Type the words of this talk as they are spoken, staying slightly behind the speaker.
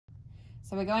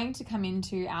So we're going to come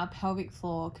into our pelvic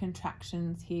floor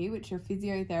contractions here, which your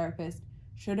physiotherapist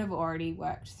should have already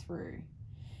worked through.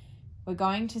 We're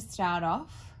going to start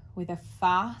off with a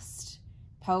fast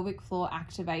pelvic floor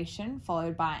activation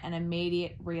followed by an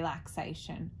immediate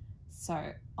relaxation.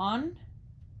 So on,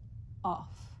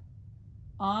 off,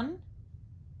 on,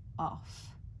 off,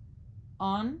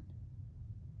 on,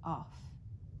 off,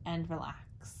 and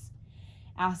relax.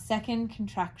 Our second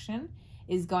contraction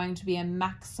is going to be a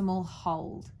maximal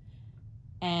hold,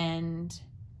 and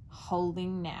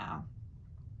holding now.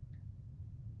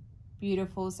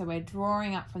 Beautiful. So we're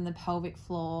drawing up from the pelvic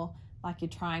floor like you're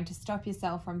trying to stop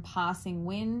yourself from passing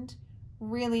wind,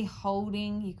 really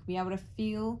holding. You could be able to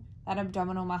feel that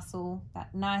abdominal muscle,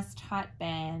 that nice tight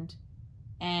band,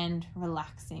 and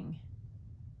relaxing.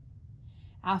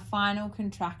 Our final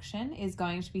contraction is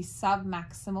going to be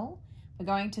submaximal. We're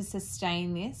going to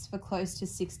sustain this for close to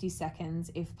 60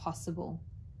 seconds if possible.